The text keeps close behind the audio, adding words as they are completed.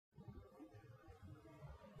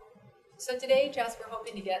So today, Jess, we're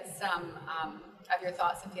hoping to get some of your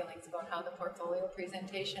thoughts and feelings about how the portfolio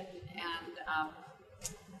presentation and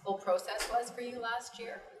whole process was for you last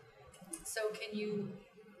year. So can you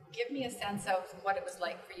give me a sense of what it was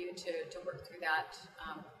like for you to work through that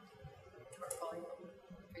portfolio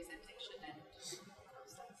presentation and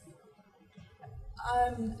process?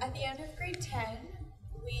 At the end of grade 10,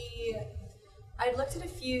 I looked at a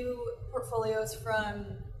few portfolios from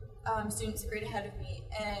students a grade ahead of me,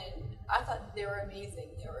 and I thought they were amazing.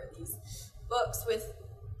 There were these books with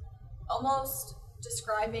almost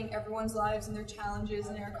describing everyone's lives and their challenges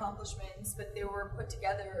and their accomplishments, but they were put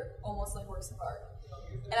together almost like works of art.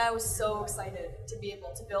 And I was so excited to be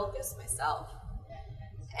able to build this myself.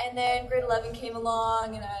 And then grade 11 came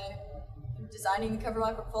along, and I'm designing the cover of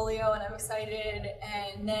my portfolio, and I'm excited.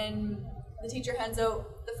 And then the teacher hands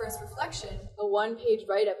out the first reflection, a one-page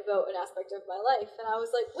write-up about an aspect of my life. And I was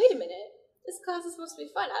like, wait a minute, this class is supposed to be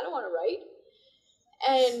fun. I don't want to write.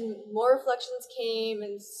 And more reflections came,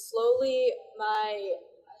 and slowly my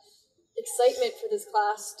excitement for this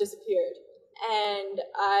class disappeared. And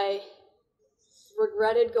I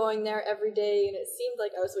regretted going there every day, and it seemed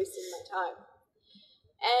like I was wasting my time.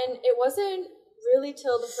 And it wasn't really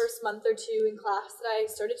till the first month or two in class that I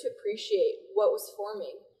started to appreciate what was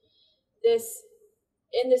forming.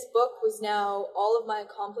 In this book was now all of my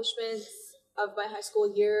accomplishments of my high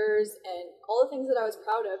school years and all the things that I was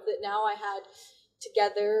proud of that now I had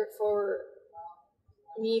together for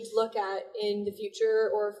me to look at in the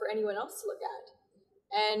future or for anyone else to look at.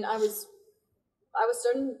 And I was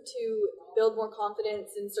starting to build more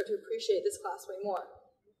confidence and start to appreciate this class way more.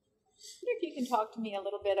 I wonder if you can talk to me a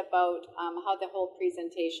little bit about how the whole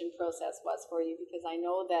presentation process was for you, because I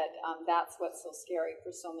know that that's what's so scary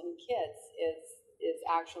for so many kids is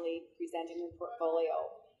actually presenting your portfolio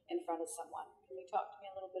in front of someone. Can you talk to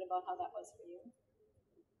me a little bit about how that was for you?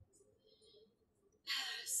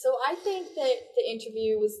 So I think that the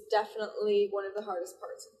interview was definitely one of the hardest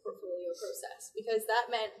parts of the portfolio process, because that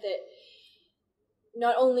meant that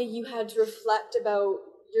not only you had to reflect about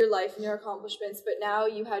your life and your accomplishments, but now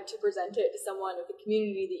you had to present it to someone of the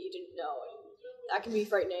community that you didn't know. And that can be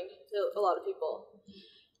frightening to a lot of people.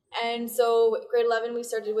 And so grade 11, we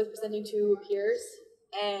started with presenting to peers,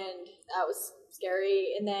 and that was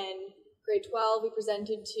scary. And then grade 12, we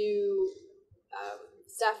presented to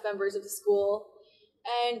staff members of the school,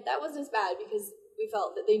 and that wasn't as bad because we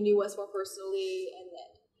felt that they knew us more personally and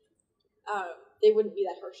that they wouldn't be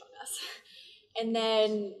that harsh on us. And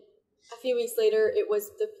then a few weeks later, it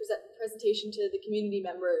was the presentation to the community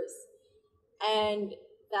members, and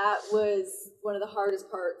that was one of the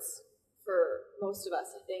hardest parts for most of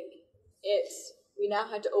us, I think. We now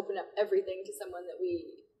had to open up everything to someone that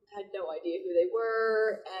we had no idea who they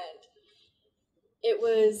were, and it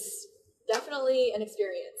was definitely an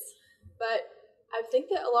experience. But I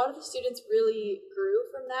think that a lot of the students really grew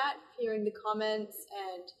from that, hearing the comments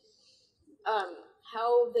and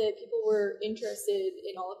how the people were interested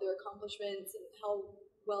in all of their accomplishments and how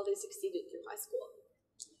well they succeeded through high school.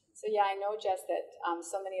 So yeah, I know, Jess, that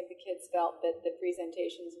so many of the kids felt that the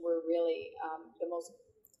presentations were really the most,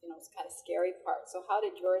 kind of scary part. So how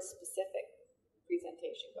did your specific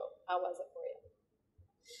presentation go? How was it for you?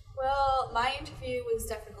 Well, my interview was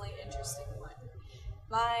definitely an interesting one.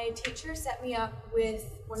 My teacher set me up with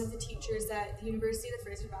one of the teachers at the University of the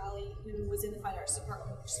Fraser Valley who was in the Fine Arts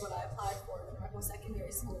Department, which is what I applied for in my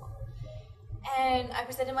post-secondary school. And I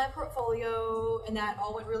presented my portfolio, and that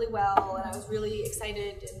all went really well, and I was really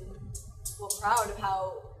excited and proud of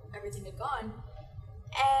how everything had gone.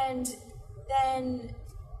 And then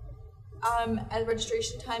as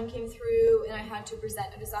registration time came through and I had to present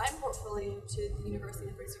a design portfolio to the University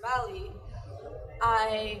of the Fraser Valley,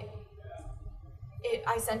 I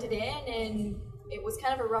sent it in, and it was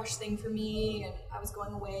kind of a rush thing for me, and I was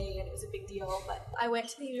going away, and it was a big deal. But I went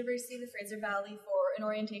to the University of the Fraser Valley for an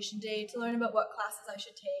orientation day to learn about what classes I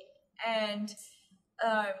should take, and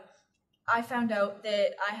I found out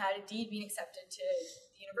that I had indeed been accepted to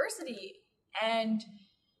the university, and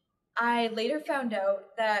I later found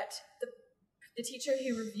out that the teacher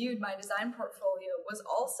who reviewed my design portfolio was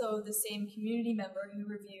also the same community member who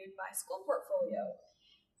reviewed my school portfolio.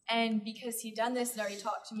 And because he'd done this and already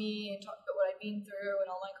talked to me and talked about what I'd been through and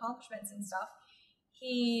all my accomplishments and stuff,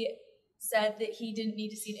 he said that he didn't need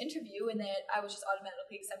to see an interview and that I was just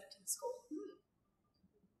automatically accepted to the school.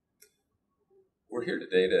 We're here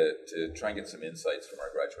today to try and get some insights from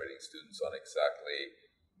our graduating students on exactly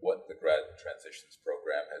what the grad transitions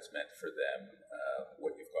program has meant for them,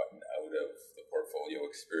 what you've gotten out of the portfolio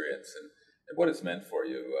experience, and what it's meant for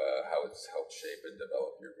you, how it's helped shape and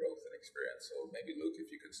develop your growth and experience. So maybe, Luke,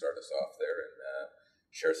 if you could start us off there and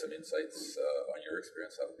share some insights on your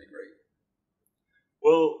experience, that would be great.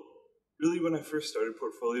 Well, really, when I first started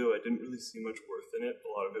Portfolio, I didn't really see much worth in it.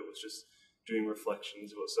 A lot of it was just doing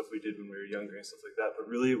reflections about stuff we did when we were younger and stuff like that. But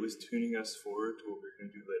really, it was tuning us forward to what we were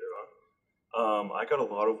going to do later on. I got a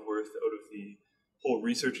lot of worth out of the whole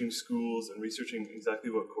researching schools and researching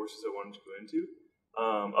exactly what courses I wanted to go into.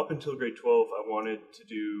 Up until grade 12, I wanted to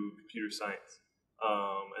do computer science.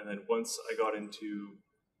 And then once I got into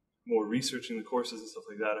more researching the courses and stuff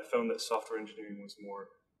like that, I found that software engineering was more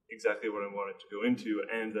exactly what I wanted to go into,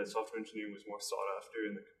 and that software engineering was more sought after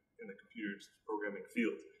in the computer programming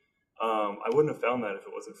field. I wouldn't have found that if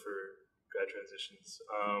it wasn't for grad transitions.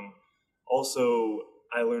 Also,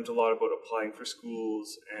 I learned a lot about applying for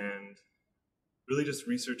schools and really just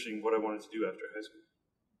researching what I wanted to do after high school.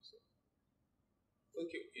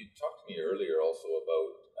 Look, you talked to me earlier also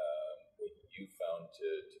about what you found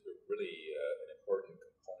to be really an important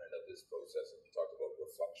component of this process, and you talked about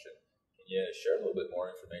reflection. Can you share a little bit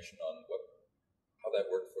more information on how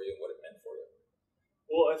that worked for you and what it meant for you?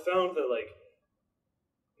 Well, I found that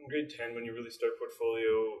in grade 10, when you really start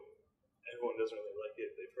Portfolio, everyone doesn't really like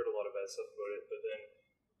it. They've heard a lot of bad stuff about it, but then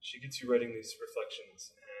she gets you writing these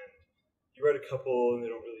reflections, and you write a couple and they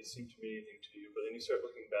don't really seem to mean anything to you, but then you start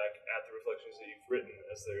looking back at the reflections that you've written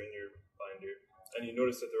as they're in your binder, and you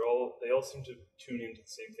notice that they all seem to tune into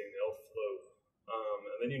the same thing. They all flow.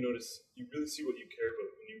 And then you notice, you really see what you care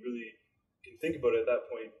about, and you really can think about it at that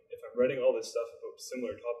point. If I'm writing all this stuff about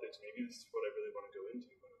similar topics, maybe this is what I really want to go into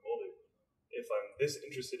when I'm older. If I'm this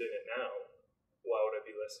interested in it now, why would I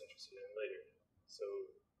be less interested in it later? So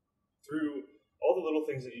through all the little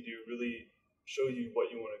things that you do really show you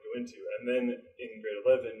what you want to go into. And then in grade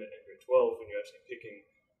 11 and grade 12, when you're actually picking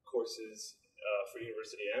courses for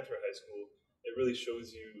university and for high school, it really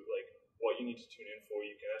shows you what you need to tune in for.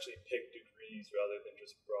 You can actually pick degrees rather than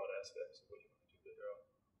just broad aspects of what you want to do later on.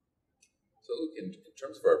 So look, in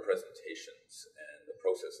terms of our presentations and the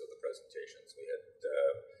process of the presentations, we had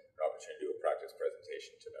an opportunity to do a practice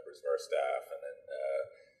presentation to members of our staff, and then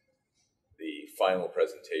the final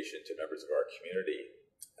presentation to members of our community.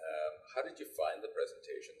 How did you find the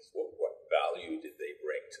presentations? What value did they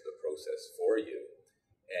bring to the process for you?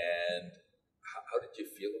 And how did you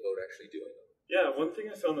feel about actually doing them? Yeah, one thing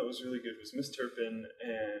I found that was really good was Miss Turpin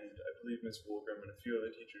and I believe Miss Wolgram and a few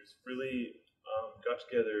other teachers really got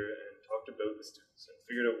together and talked about the students and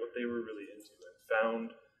figured out what they were really into, and found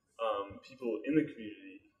people in the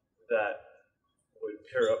community that would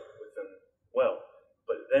pair up with them well.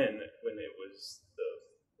 But then when it was the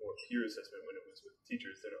more peer assessment, when it was with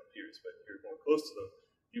teachers, they're not peers, but you're more close to them,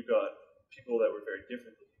 you got people that were very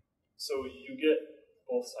different than you. So you get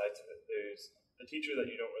both sides of it. There's the teacher that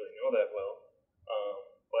you don't really know that well,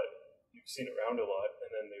 but you've seen around a lot, and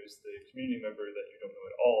then there's the community member that you don't know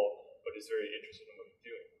at all, but is very interested in what you're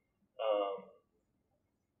doing.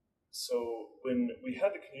 So when we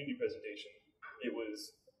had the community presentation, it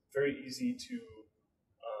was very easy to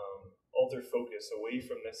alter focus away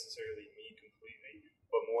from necessarily me completely,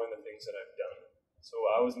 but more on the things that I've done. So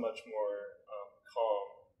I was much more calm,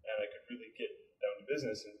 and I could really get down to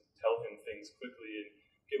business and tell him things quickly and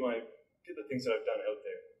get the things that I've done out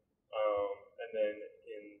there. And then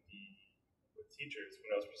with teachers,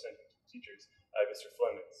 when I was presenting to teachers, I have Mr.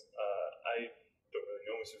 Flemings. I don't really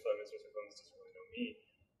know Mr. Flemings. Mr. Flemings doesn't really know me.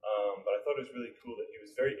 But I thought it was really cool that he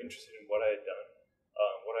was very interested in what I had done,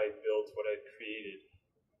 what I had built, what I had created,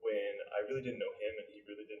 when I really didn't know him and he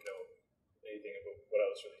really didn't know anything about what I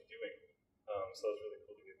was really doing. So it was really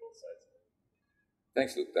cool to get both sides of it.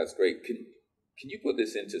 Thanks, Luke. That's great. Can you put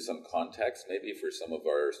this into some context, maybe for some of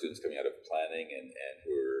our students coming out of planning and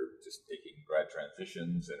who are just taking grad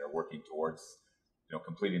transitions and are working towards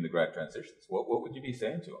completing the grad transitions? What would you be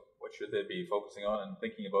saying to them? What should they be focusing on and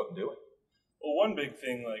thinking about and doing? Well, one big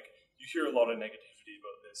thing, you hear a lot of negativity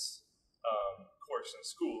about this course in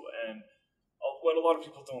school, and what a lot of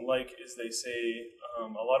people don't like is they say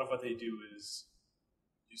a lot of what they do is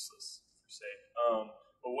useless, per se.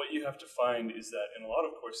 But what you have to find is that in a lot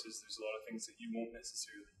of courses, there's a lot of things that you won't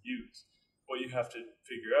necessarily use. What you have to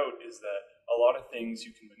figure out is that a lot of things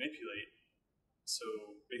you can manipulate.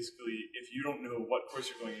 So basically, if you don't know what course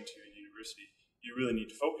you're going into in university, you really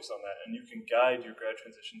need to focus on that, and you can guide your grad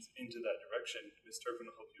transitions into that direction. Ms. Turpin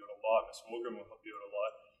will help you out a lot. Ms. Wolgram will help you out a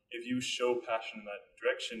lot. If you show passion in that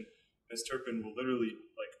direction, Ms. Turpin will literally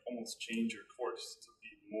almost change your course to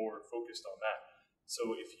be more focused on that.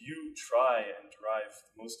 So if you try and derive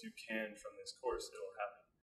the most you can from this course, it'll happen.